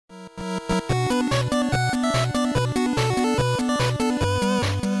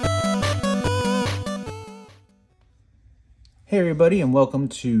Hey everybody, and welcome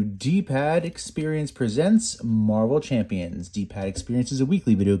to Dpad Experience Presents Marvel Champions. Dpad Experience is a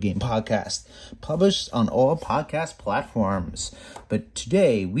weekly video game podcast published on all podcast platforms. But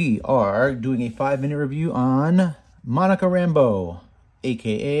today we are doing a 5-minute review on Monica Rambeau,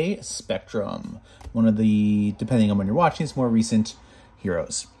 aka Spectrum, one of the, depending on when you're watching, it's more recent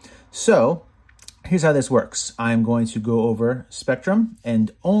heroes. So here's how this works. I'm going to go over Spectrum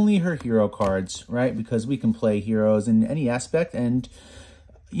and only her hero cards, right? Because we can play heroes in any aspect and,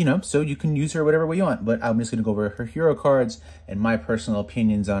 you know, so you can use her whatever way you want. But I'm just going to go over her hero cards and my personal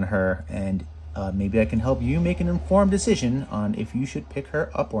opinions on her. And maybe I can help you make an informed decision on if you should pick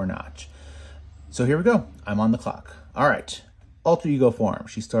her up or not. So here we go. I'm on the clock. All right. Alter Ego form.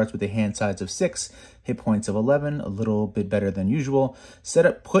 She starts with a hand size of 6, hit points of 11, a little bit better than usual.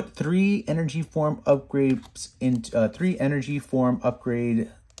 Setup: put 3 energy form upgrades into 3 energy form upgrade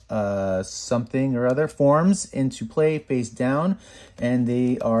something or other forms into play face down, and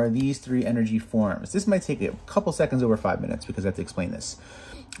they are these 3 energy forms. This might take a couple seconds over 5 minutes because I have to explain this.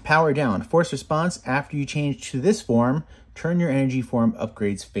 Power down. Force response: after you change to this form, turn your energy form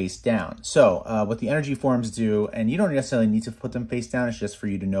upgrades face down. So what the energy forms do, and you don't necessarily need to put them face down, it's just for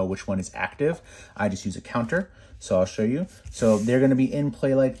you to know which one is active. I just use a counter, so I'll show you. So they're going to be in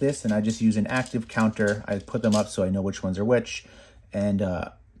play like this, and I just use an active counter. I put them up so I know which ones are which, and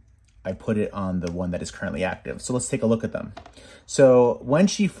I put it on the one that is currently active. So let's take a look at them. So when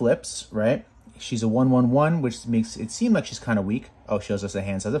she flips, right, she's a 1/1/1, which makes it seem like she's kind of weak. Oh, shows us a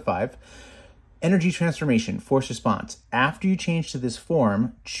hand size of 5. Energy transformation, force response. After you change to this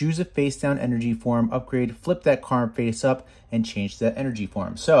form, choose a face down energy form upgrade, flip that card face up, and change that energy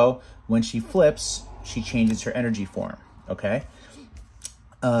form. So when she flips, she changes her energy form, okay?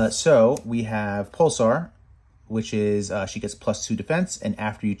 So we have Pulsar, which is she gets +2 defense, and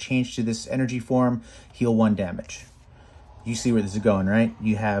after you change to this energy form, heal 1 damage. You see where this is going, right?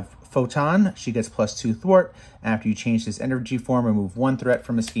 You have Photon, she gets +2 thwart. After you change this energy form, remove 1 threat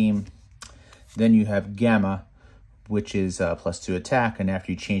from a scheme. Then you have Gamma, which is +2 attack, and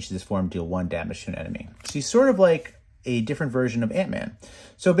after you change this form, deal 1 damage to an enemy. She's sort of like a different version of Ant-Man.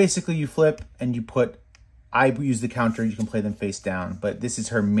 So basically you flip and you put, I use the counter, you can play them face down, but this is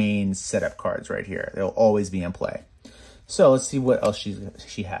her main setup cards right here. They'll always be in play. So let's see what else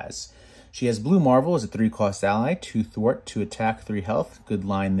she has. She has Blue Marvel as a 3-cost ally, 2 thwart, 2 attack, 3 health. Good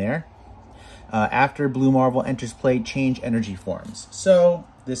line there. After Blue Marvel enters play, change energy forms. So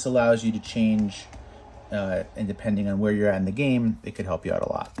this allows you to change, and depending on where you're at in the game, it could help you out a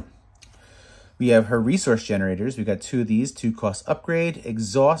lot. We have her resource generators. We've got 2 of these, 2-cost upgrade.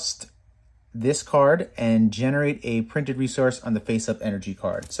 Exhaust this card and generate a printed resource on the face-up energy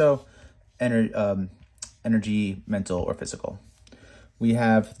card. So energy, mental, or physical. We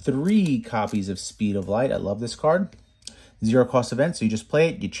have 3 copies of Speed of Light. I love this card. 0-cost event, so you just play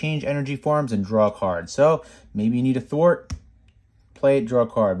it, you change energy forms, and draw a card. So maybe you need a thwart, play it, draw a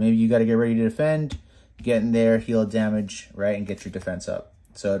card. Maybe you got to get ready to defend, get in there, heal damage, right, and get your defense up.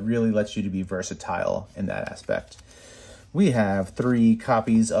 So it really lets you to be versatile in that aspect. We have 3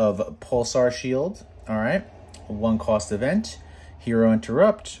 copies of Pulsar Shield, all right, 1-cost event. Hero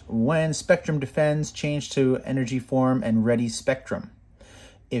Interrupt. When Spectrum defends, change to energy form and ready Spectrum.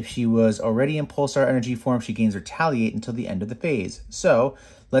 If she was already in Pulsar energy form, she gains Retaliate until the end of the phase. So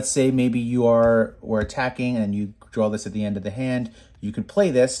let's say maybe were attacking and you draw this at the end of the hand. You could play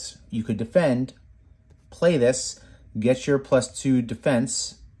this, you could defend, play this, get your +2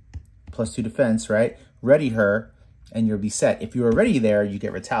 defense, right? Ready her, and you'll be set. If you're already there, you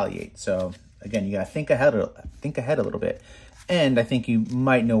get Retaliate. So again, you gotta think ahead a little bit. And I think you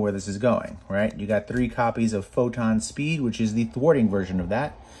might know where this is going, right? You got 3 copies of Photon Speed, which is the thwarting version of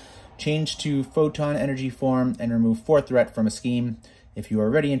that. Change to Photon Energy form and remove 4 threat from a scheme. If you are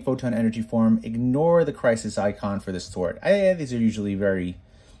already in Photon Energy form, ignore the crisis icon for this thwart. These are usually very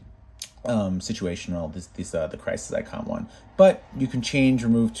situational, the crisis icon one. But you can change,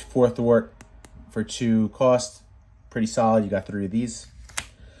 remove 4 thwart for 2 cost. Pretty solid. You got 3 of these.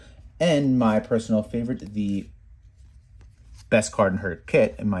 And my personal favorite, the best card in her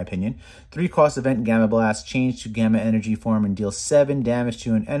kit, in my opinion. 3-cost event, Gamma Blast. Change to Gamma Energy form and deal 7 damage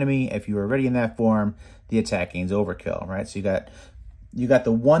to an enemy. If you are already in that form, the attack gains overkill, right? So you got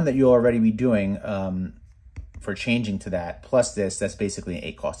the one that you'll already be doing for changing to that, plus this, that's basically an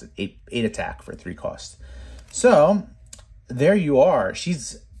 8-cost, 8 attack for 3 cost. So there you are.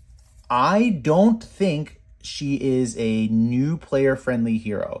 I don't think she is a new player-friendly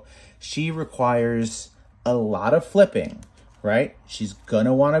hero. She requires a lot of flipping, right? She's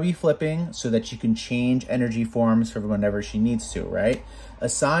gonna want to be flipping so that she can change energy forms for whenever she needs to, right?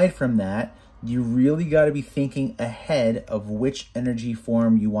 Aside from that, you really got to be thinking ahead of which energy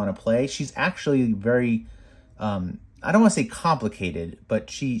form you want to play. She's actually very, I don't want to say complicated, but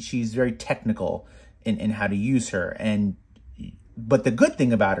she's very technical in how to use her. But the good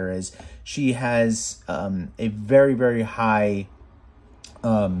thing about her is she has a very, very high,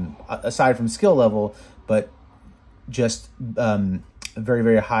 aside from skill level, but just a very,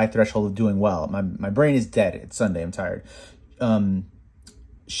 very high threshold of doing well. My brain is dead. It's Sunday. I'm tired.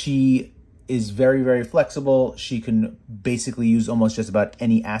 She is very, very flexible. She can basically use almost just about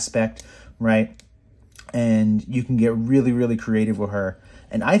any aspect, right? And you can get really, really creative with her.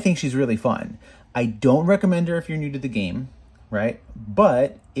 And I think she's really fun. I don't recommend her if you're new to the game, right?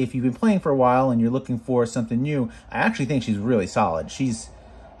 But if you've been playing for a while and you're looking for something new, I actually think she's really solid.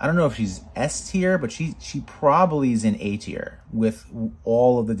 I don't know if she's S tier, but she probably is in A tier with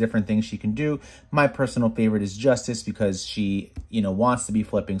all of the different things she can do. My personal favorite is Justice because she, wants to be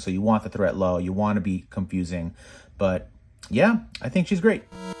flipping. So you want the threat low. You want to be confusing. But yeah, I think she's great.